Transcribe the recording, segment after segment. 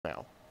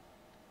Now,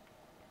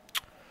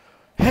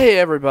 hey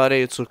everybody,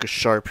 it's Lucas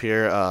Sharp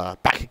here,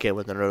 back again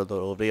with another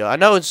little video. I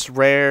know it's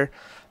rare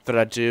that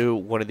I do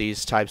one of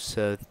these types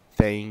of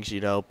things,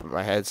 put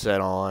my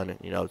headset on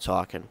and,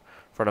 talk in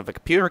front of a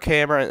computer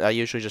camera. I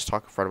usually just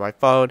talk in front of my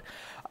phone,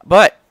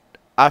 but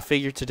I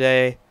figured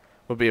today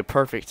would be a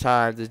perfect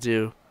time to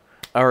do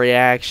a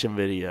reaction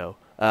video.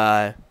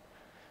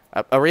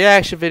 A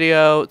reaction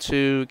video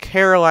to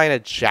Carolina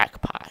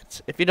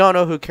Jackpot. If you don't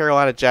know who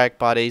Carolina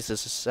Jackpot is,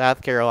 this is a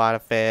South Carolina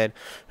fan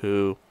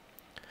who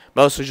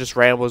mostly just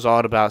rambles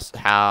on about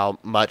how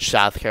much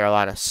South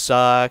Carolina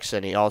sucks,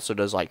 and he also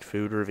does like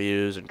food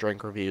reviews and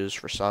drink reviews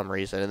for some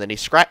reason. And then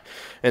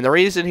and the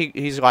reason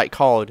he's like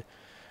called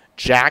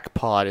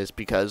Jackpot is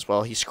because,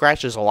 well, he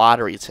scratches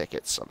lottery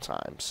tickets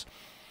sometimes,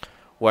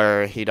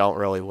 where he don't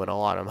really win a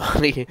lot of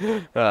money,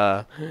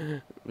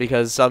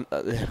 because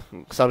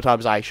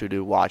sometimes I actually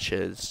do watch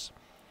his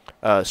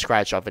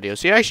scratch off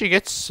videos. He actually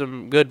gets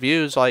some good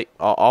views, like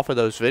off of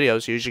those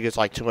videos. He usually gets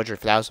like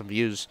 200,000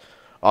 views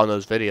on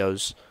those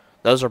videos.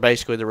 Those are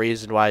basically the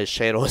reason why his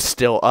channel is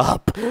still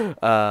up.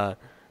 But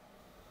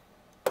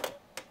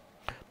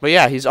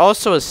yeah, he's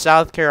also a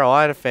South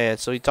Carolina fan,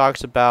 so he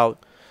talks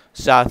about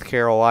South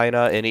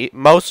Carolina, and he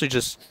mostly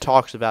just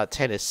talks about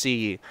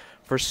Tennessee.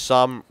 For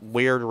some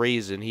weird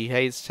reason, he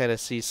hates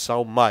Tennessee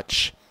so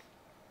much.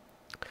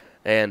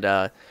 And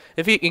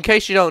in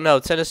case you don't know,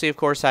 Tennessee, of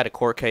course, had a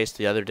court case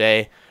the other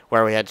day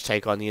where we had to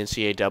take on the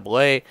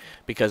NCAA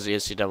because the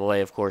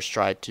NCAA, of course,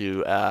 tried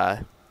to,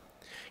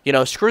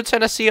 screw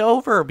Tennessee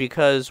over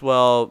because,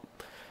 well,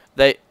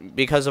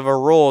 because of a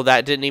rule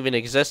that didn't even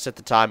exist at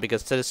the time,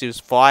 because Tennessee was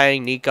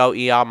flying Nico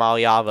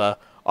Iamaleava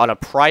on a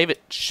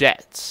private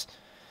jet,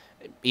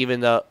 even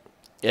though.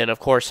 And,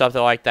 of course,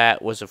 something like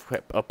that was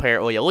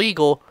apparently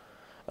illegal,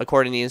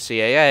 according to the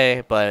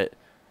NCAA, but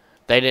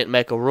they didn't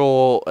make a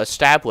rule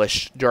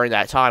established during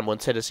that time when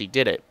Tennessee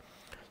did it.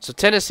 So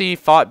Tennessee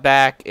fought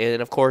back,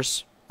 and, of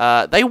course,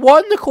 they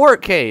won the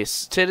court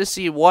case.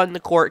 Tennessee won the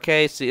court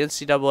case. The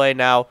NCAA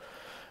now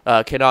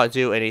cannot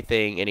do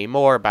anything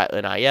anymore about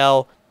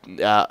NIL.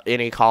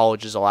 Any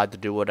college is allowed to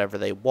do whatever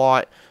they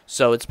want.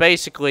 So it's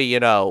basically,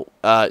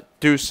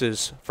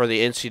 deuces for the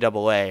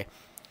NCAA.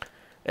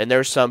 And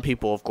there's some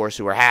people, of course,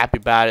 who are happy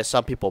about it.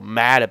 Some people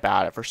mad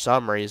about it for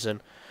some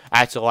reason.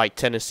 Acting like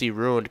Tennessee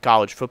ruined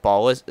college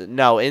football.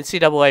 No,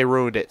 NCAA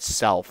ruined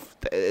itself.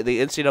 The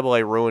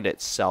NCAA ruined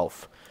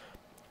itself.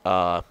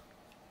 But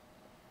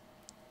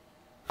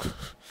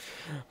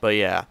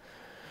yeah.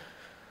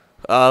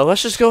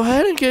 Let's just go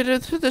ahead and get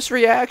into this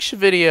reaction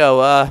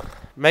video.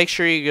 Make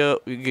sure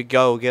you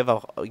go give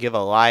a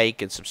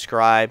like and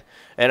subscribe.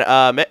 And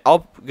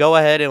I'll go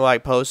ahead and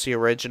like post the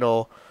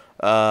original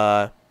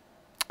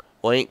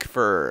link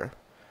for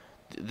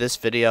this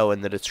video in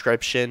the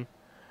description,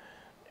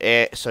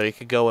 so you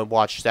can go and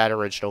watch that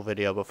original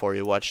video before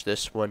you watch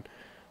this one.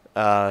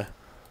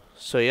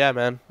 So yeah,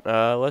 man,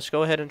 let's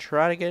go ahead and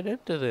try to get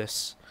into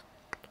this.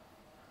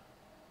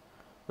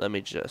 Let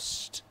me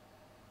just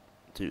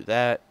do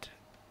that.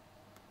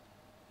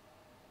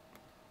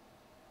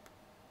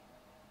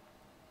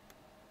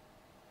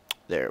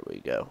 There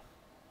we go.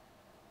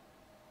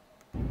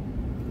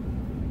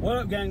 What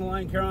up, gang?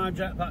 Lane, Carolina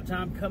Jackpot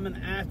time coming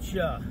at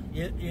ya.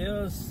 It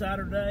is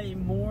Saturday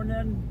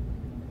morning.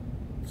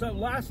 So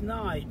last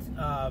night,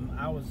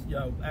 I was,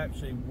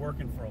 actually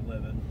working for a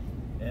living,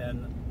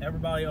 and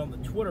everybody on the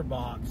Twitter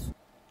box.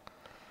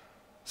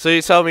 So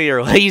you tell me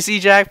you're lazy,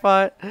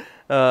 Jackpot?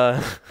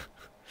 Or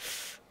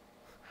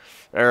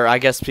I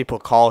guess people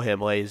call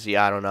him lazy.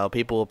 I don't know.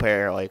 People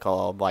apparently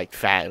call him like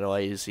fat and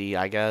lazy.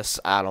 I guess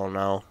I don't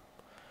know.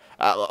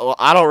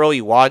 I don't really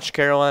watch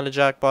Carolina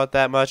Jackpot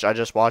that much. I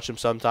just watch him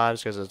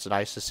sometimes because it's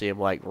nice to see him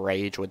like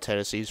rage when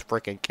Tennessee's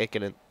freaking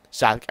kicking in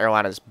South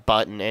Carolina's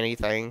butt in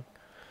anything.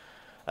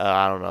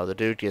 I don't know. The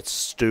dude gets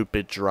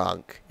stupid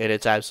drunk, and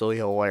it's absolutely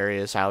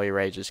hilarious how he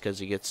rages because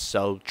he gets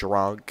so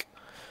drunk.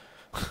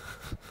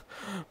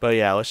 But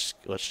yeah, let's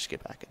just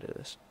get back into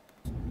this.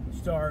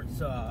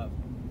 Starts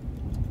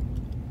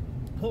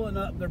pulling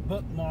up their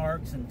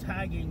bookmarks and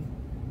tagging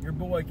your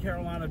boy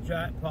Carolina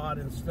Jackpot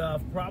and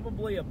stuff.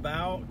 Probably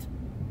about,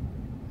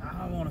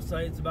 I want to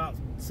say it's about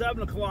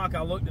 7 o'clock.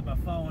 I looked at my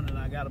phone and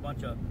I got a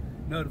bunch of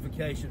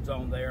notifications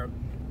on there.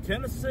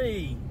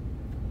 Tennessee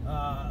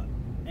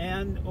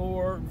and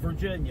or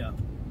Virginia,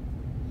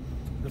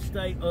 the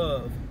state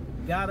of,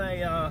 got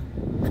an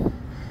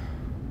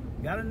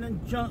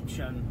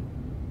injunction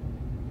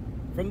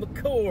from the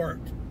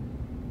court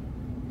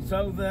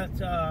so that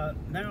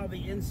now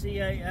the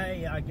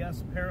NCAA, I guess,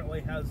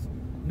 apparently has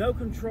no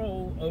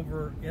control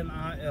over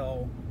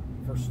NIL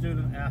for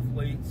student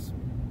athletes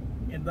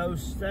in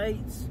those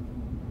states,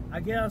 I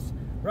guess,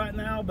 right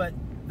now. But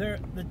the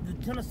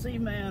Tennessee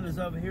man is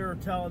over here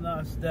telling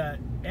us that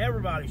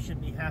everybody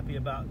should be happy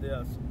about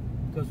this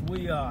because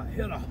we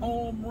hit a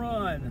home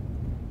run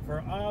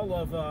for all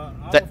of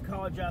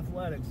college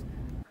athletics.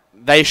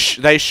 They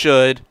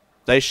should.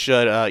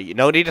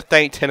 No need to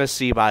thank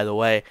Tennessee, by the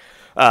way.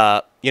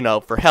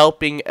 For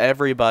helping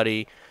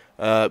everybody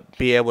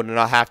be able to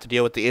not have to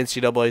deal with the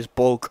NCAA's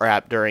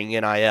bullcrap during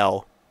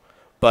NIL.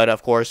 But,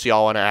 of course,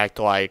 y'all want to act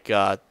like,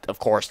 of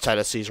course,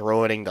 Tennessee's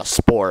ruining the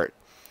sport.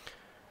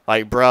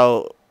 Like,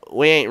 bro,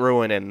 we ain't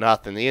ruining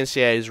nothing. The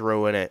NCAA's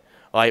ruining it.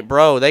 Like,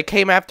 bro, they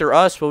came after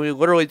us when we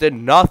literally did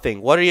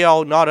nothing. What do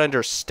y'all not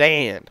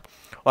understand?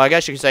 Well, I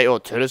guess you could say, oh,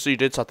 Tennessee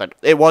did something.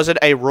 It wasn't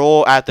a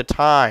rule at the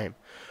time.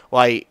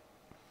 Like,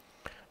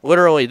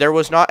 literally, there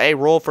was not a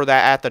rule for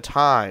that at the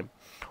time.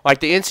 Like,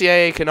 the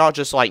NCAA cannot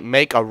just, like,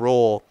 make a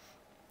rule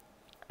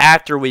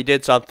after we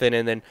did something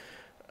and then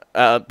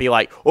be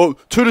like, oh,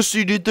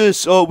 Tennessee did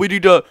this. Oh, we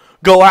need to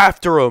go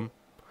after them.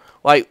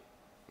 Like,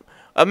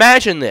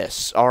 imagine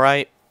this, all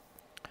right?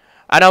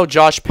 I know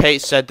Josh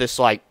Pate said this,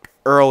 like,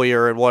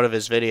 earlier in one of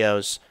his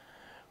videos.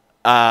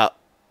 By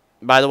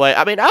the way,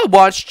 I mean, I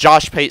watch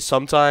Josh Pate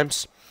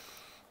sometimes.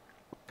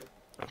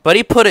 But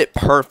he put it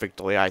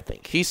perfectly, I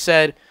think. He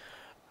said,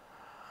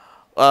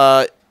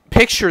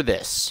 picture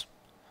this.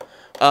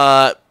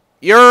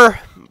 You're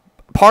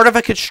part of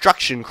a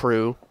construction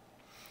crew,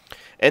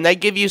 and they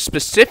give you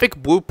specific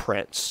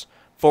blueprints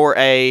for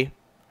a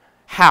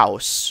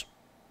house,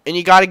 and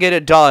you got to get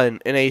it done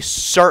in a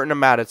certain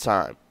amount of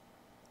time.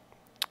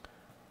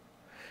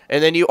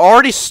 And then you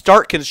already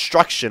start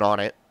construction on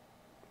it.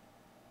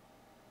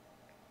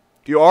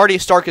 You already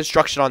start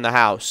construction on the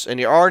house, and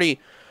you're already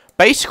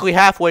basically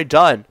halfway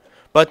done.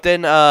 But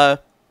then the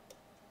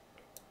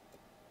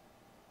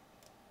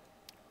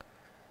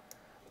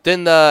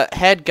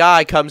head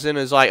guy comes in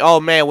and is like, oh,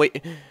 man,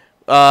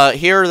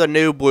 here are the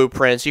new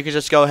blueprints. You can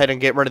just go ahead and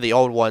get rid of the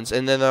old ones.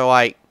 And then they're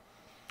like,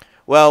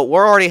 well,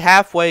 we're already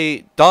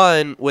halfway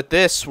done with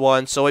this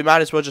one, so we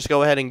might as well just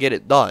go ahead and get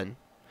it done.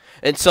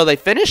 And so they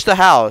finish the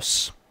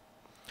house,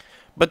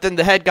 but then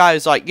the head guy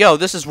is like, yo,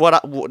 this is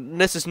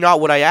not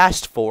what I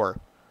asked for.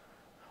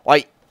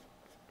 Like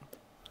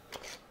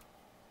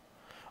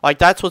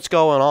that's what's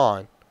going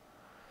on.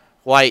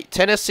 Like,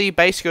 Tennessee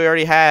basically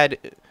already had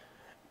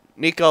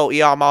Nico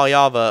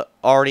Iamaleava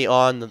already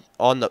on the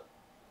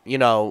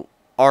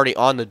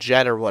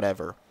jet or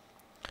whatever.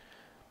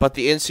 But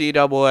the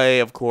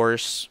NCAA, of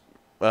course,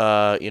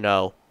 doing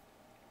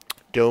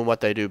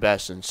what they do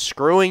best and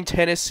screwing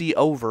Tennessee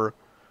over.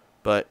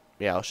 But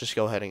yeah, let's just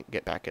go ahead and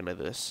get back into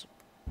this.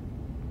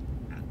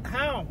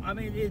 How? I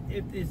mean,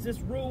 is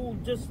this rule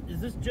just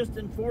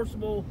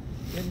enforceable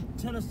in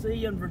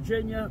Tennessee and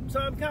Virginia? So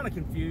I'm kind of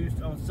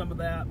confused on some of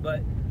that, but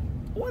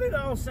what it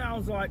all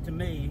sounds like to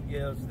me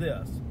is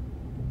this.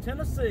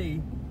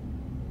 Tennessee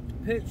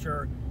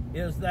picture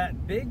is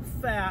that big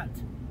fat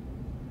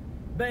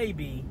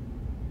baby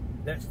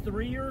that's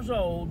 3 years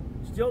old,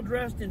 still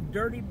dressed in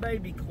dirty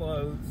baby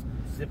clothes,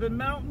 sipping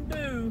Mountain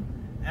Dew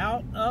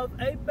out of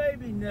a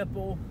baby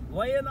nipple,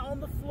 laying on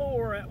the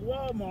floor at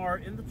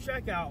Walmart in the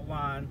checkout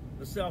line,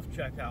 the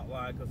self-checkout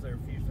line, because they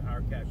refuse to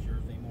hire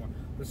cashiers anymore.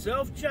 The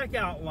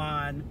self-checkout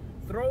line,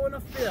 throwing a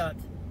fit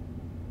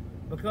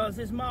because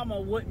his mama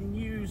wouldn't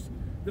use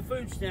the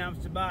food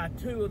stamps to buy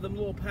 2 of them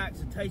little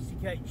packs of Tasty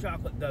Cake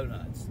chocolate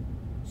donuts.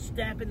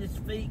 Stamping his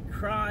feet,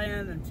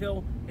 crying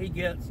until he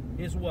gets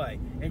his way.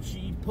 And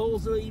she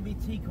pulls the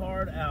EBT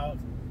card out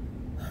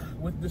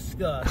with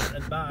disgust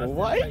and buys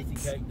the Tasty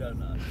Cake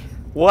donuts.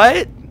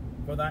 What?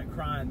 For that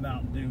crying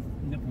Mountain Dew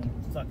nipple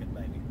sucking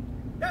baby.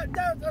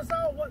 That's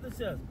all what this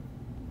is.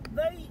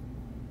 They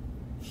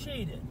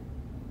cheated.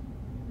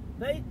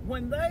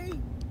 When they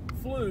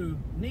flew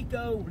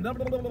Nico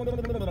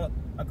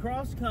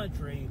across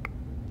country.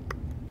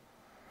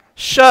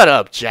 Shut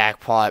up,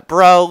 Jackpot.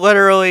 Bro,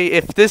 literally,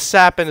 if this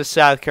happened to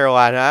South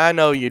Carolina, I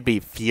know you'd be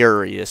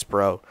furious,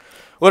 bro.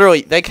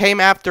 Literally, they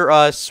came after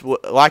us,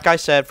 like I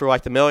said, for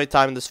like the millionth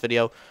time in this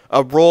video.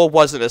 A rule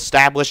wasn't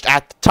established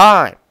at the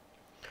time.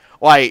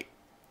 Like,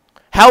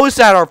 how is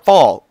that our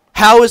fault?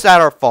 How is that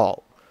our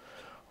fault?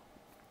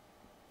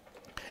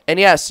 And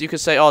yes, you could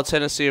say, oh,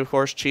 Tennessee, of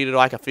course, cheated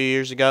like a few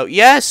years ago.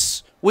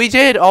 Yes, we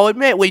did. I'll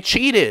admit, we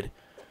cheated.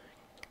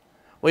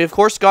 We, of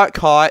course, got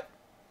caught.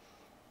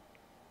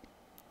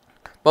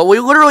 But we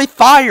literally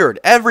fired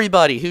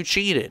everybody who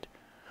cheated.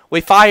 We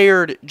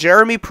fired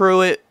Jeremy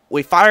Pruitt.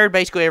 We fired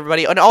basically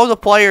everybody. And all the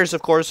players,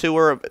 of course, who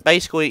were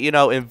basically,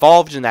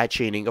 involved in that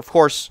cheating, of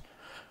course,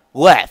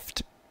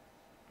 left.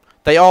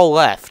 They all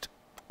left.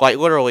 Like,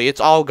 literally,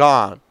 it's all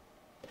gone.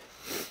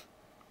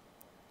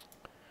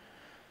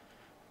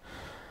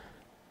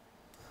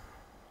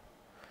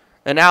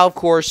 And now, of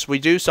course, we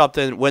do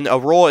something when a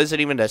rule isn't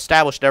even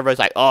established. And everybody's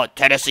like, oh,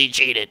 Tennessee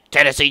cheated.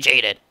 Tennessee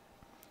cheated.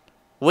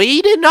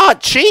 We did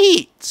not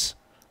cheat.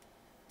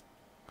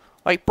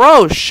 Like,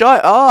 bro,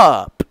 shut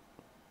up.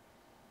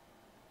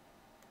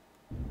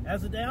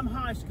 As a damn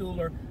high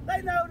schooler,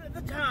 they know at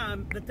the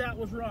time that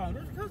was wrong.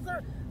 Because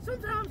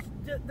sometimes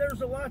there's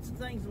lots of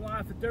things in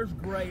life that there's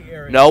gray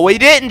areas. No, we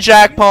didn't,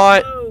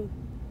 Jackpot. You know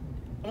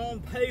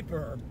on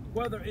paper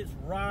whether it's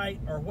right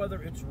or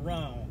whether it's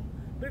wrong.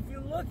 But if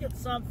you look at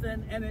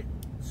something and it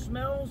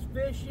smells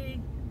fishy,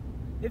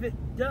 if it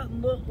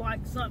doesn't look like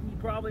something you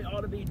probably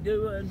ought to be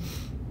doing,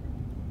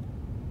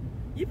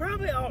 you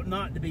probably ought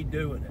not to be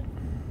doing it.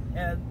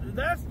 And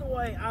that's the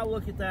way I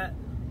look at that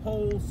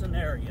whole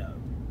scenario.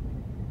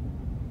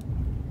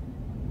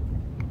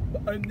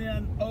 And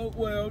then, oh,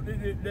 well,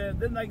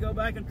 then they go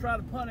back and try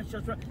to punish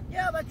us.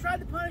 Yeah, they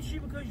tried to punish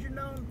you because you're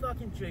known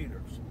fucking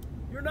cheaters.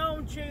 You're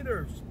known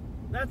cheaters.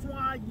 That's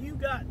why you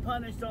got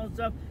punished on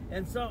stuff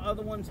and some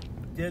other ones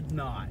did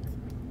not.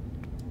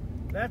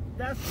 That's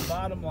the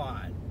bottom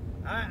line.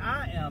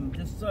 I am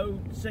just so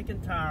sick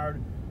and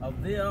tired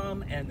of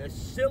them and the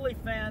silly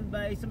fan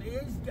base. I mean,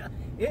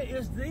 it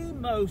is the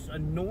most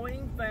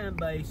annoying fan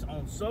base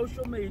on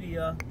social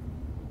media,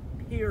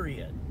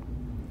 period.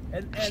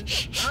 And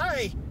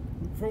I...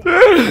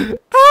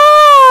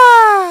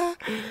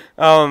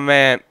 Oh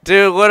man,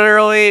 dude,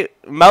 literally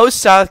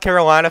most South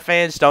Carolina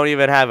fans don't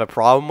even have a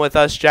problem with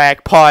us,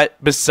 Jackpot,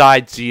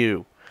 besides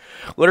you.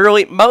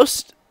 Literally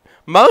most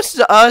of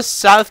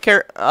us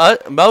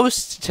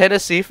most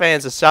Tennessee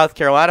fans and South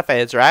Carolina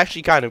fans are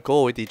actually kind of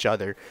cool with each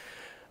other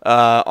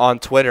on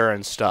Twitter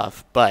and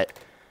stuff, but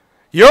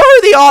you're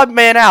the odd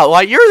man out.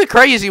 Like, you're the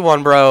crazy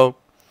one, bro.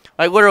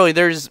 Like, literally,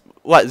 there's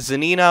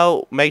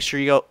Zanino, make sure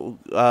you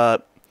go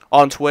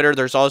on Twitter.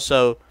 There's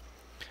also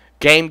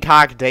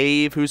Gamecock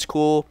Dave, who's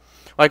cool.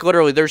 Like,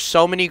 literally, there's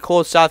so many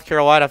cool South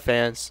Carolina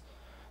fans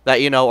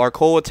that, you know, are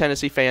cool with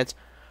Tennessee fans.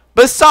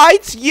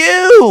 Besides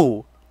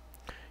you!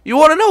 You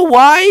want to know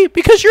why?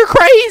 Because you're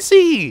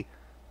crazy!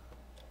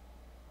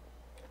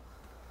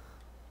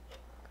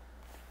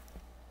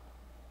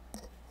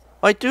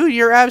 Like, dude,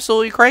 you're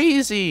absolutely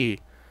crazy.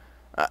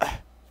 I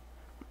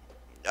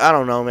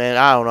don't know, man.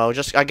 I don't know.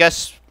 Just, I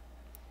guess,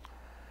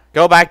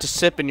 go back to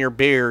sipping your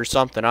beer or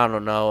something. I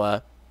don't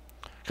know.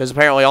 Because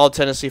apparently all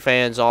Tennessee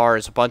fans are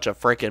is a bunch of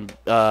freaking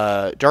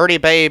dirty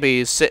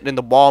babies sitting in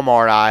the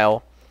Walmart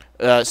aisle,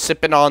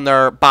 sipping on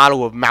their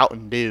bottle of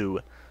Mountain Dew.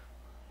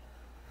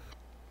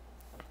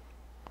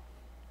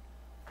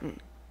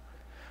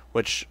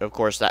 Which, of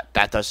course,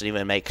 that doesn't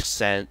even make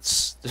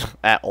sense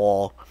at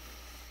all.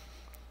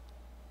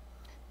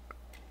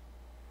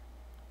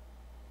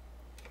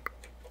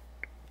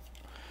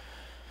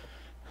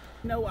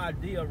 No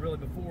idea, really,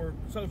 before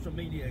social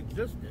media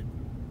existed,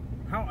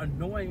 how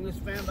annoying this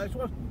fan base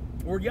was.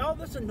 Were y'all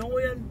this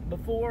annoying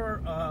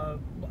before,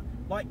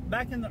 like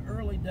back in the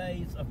early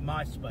days of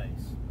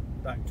MySpace,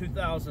 like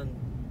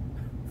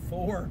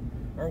 2004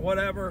 or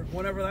whatever,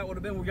 whenever that would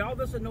have been? Were y'all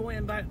this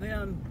annoying back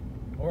then,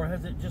 or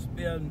has it just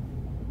been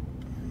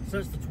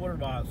since the Twitter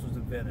box was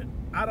invented?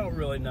 I don't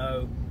really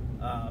know,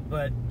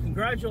 but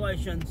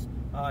congratulations,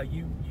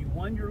 you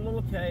won your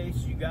little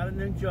case. You got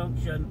an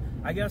injunction.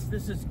 I guess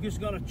this is just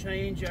going to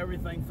change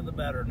everything for the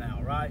better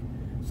now, right?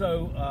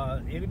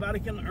 So anybody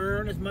can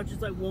earn as much as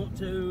they want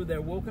to.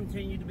 There will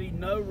continue to be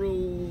no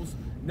rules.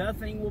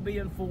 Nothing will be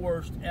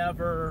enforced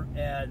ever,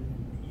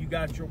 and you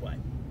got your way.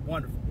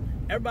 Wonderful.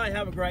 Everybody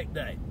have a great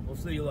day. We'll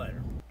see you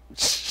later.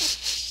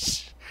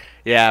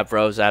 Yeah,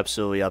 bro's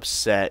absolutely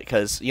upset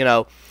because, you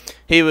know,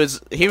 he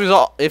was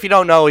if you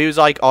don't know, he was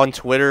like on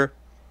Twitter.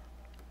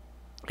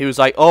 He was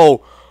like,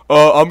 "Oh,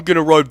 I'm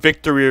gonna run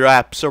victory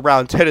laps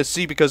around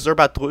Tennessee because they're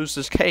about to lose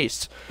this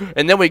case,"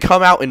 and then we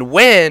come out and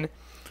win.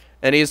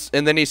 And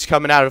then he's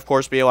coming out, of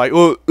course, being like,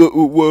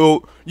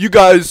 well, you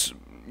guys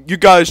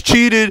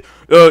cheated.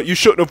 You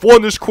shouldn't have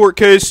won this court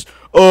case.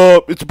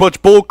 It's a bunch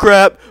of bull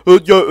crap. All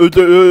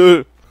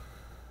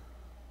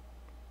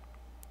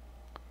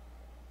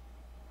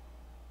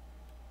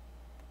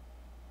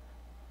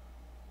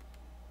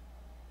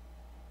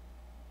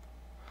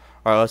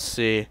right, let's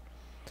see.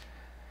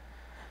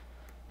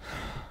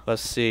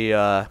 Let's see.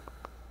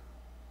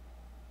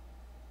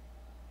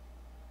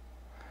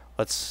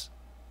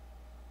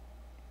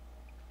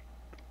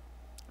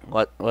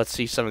 Let's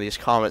see some of these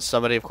comments.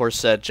 Somebody, of course,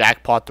 said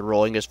Jackpot the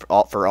ruling is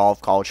for all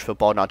of college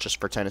football, not just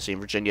for Tennessee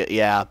and Virginia.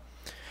 Yeah,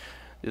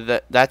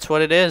 that's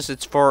what it is.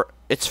 It's for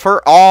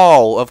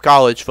all of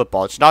college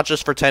football. It's not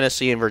just for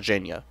Tennessee and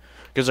Virginia,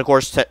 because of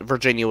course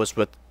Virginia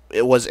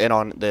was in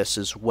on this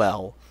as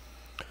well.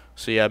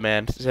 So yeah,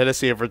 man,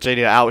 Tennessee and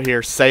Virginia out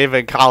here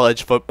saving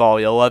college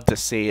football. You'll love to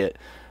see it.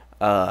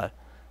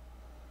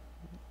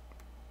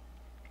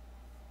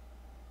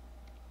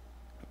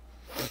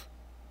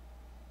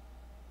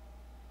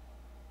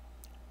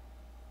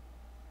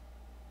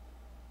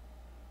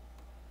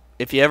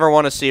 If you ever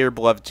want to see your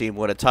beloved team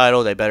win a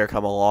title, they better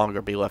come along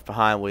or be left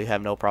behind. We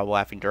have no problem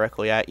laughing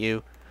directly at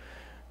you.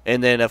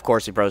 And then, of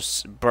course,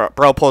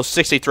 bro pulls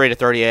 63 to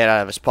 38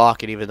 out of his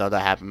pocket, even though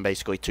that happened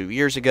basically 2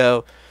 years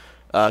ago.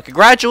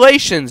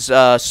 Congratulations,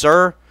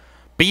 sir.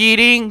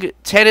 Beating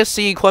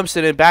Tennessee and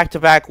Clemson in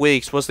back-to-back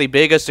weeks was the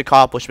biggest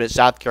accomplishment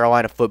South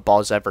Carolina football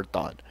has ever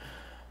done.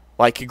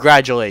 Like,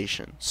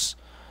 congratulations.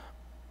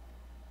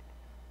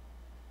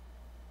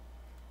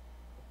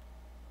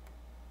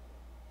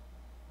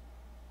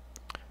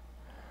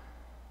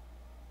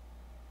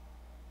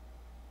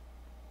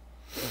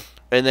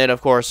 And then,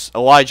 of course,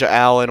 Elijah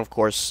Allen, of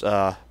course,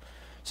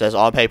 says,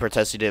 on paper,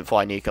 Tennessee didn't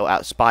fly Nico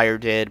out. Spire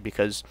did,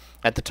 because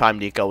at the time,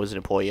 Nico was an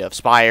employee of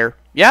Spire.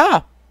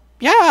 Yeah.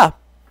 Yeah.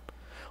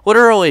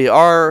 Literally,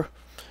 our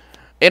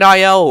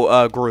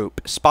NIL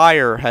group,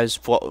 Spire, has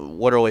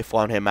literally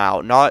flown him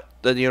out, not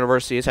the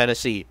University of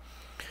Tennessee.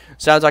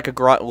 Sounds like a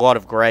lot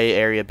of gray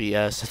area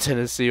BS that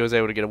Tennessee was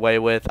able to get away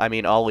with. I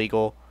mean, all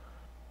legal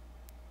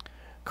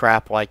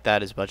crap like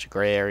that is a bunch of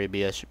gray area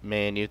BS.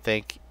 Man, you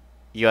think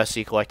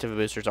USC collective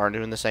boosters aren't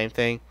doing the same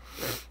thing?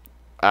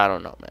 I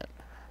don't know,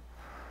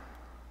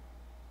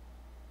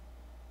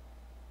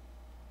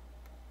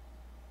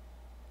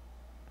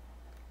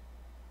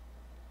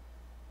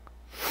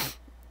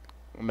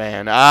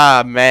 man.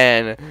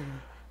 Man.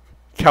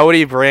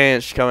 Cody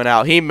Branch coming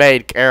out. He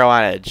made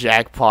Carolina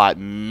Jackpot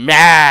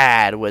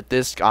mad with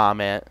this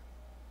comment.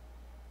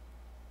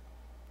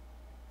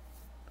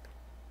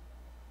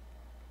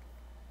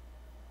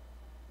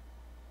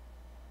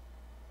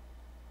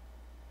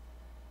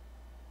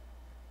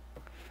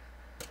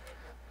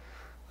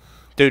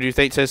 Dude, do you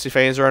think Tennessee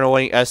fans are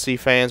annoying? SC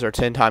fans are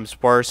 10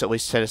 times worse. At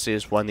least Tennessee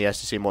has won the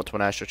SEC multiple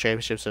national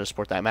championships in a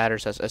sport that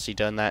matters. Has SC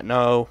done that?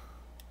 No.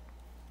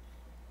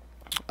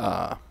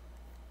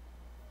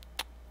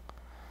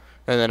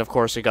 And then, of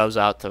course, it goes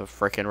out to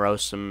frickin'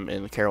 roast him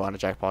in the Carolina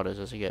Jackpot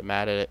as he get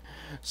mad at it.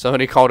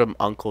 Somebody called him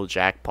Uncle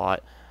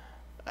Jackpot.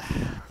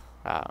 Oh,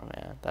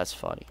 man. That's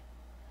funny.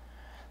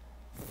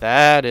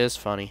 That is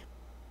funny.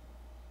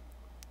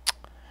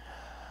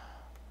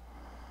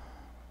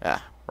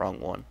 Ah, wrong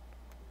one.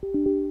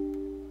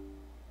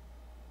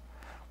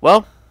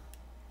 Well,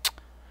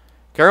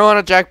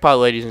 Carolina Jackpot,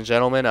 ladies and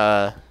gentlemen.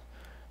 Of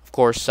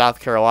course, South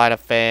Carolina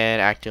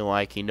fan acting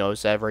like he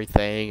knows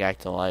everything,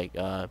 acting like,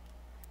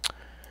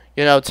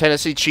 you know,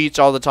 Tennessee cheats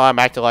all the time,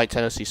 acting like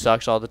Tennessee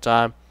sucks all the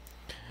time.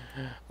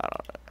 I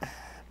don't know.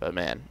 But,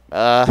 man.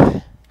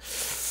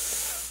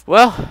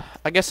 Well,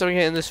 I guess I'm going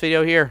to end this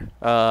video here.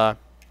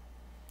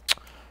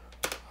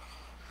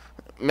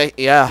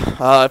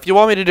 If you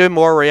want me to do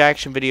more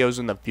reaction videos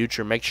in the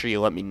future, make sure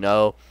you let me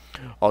know.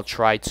 I'll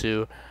try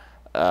to.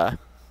 But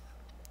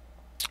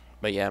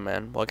yeah,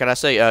 man. What can I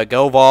say?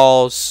 Go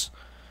Vols.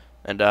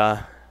 And,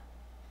 yeah.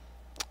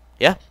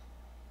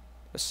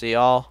 I'll see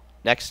y'all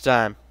next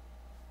time.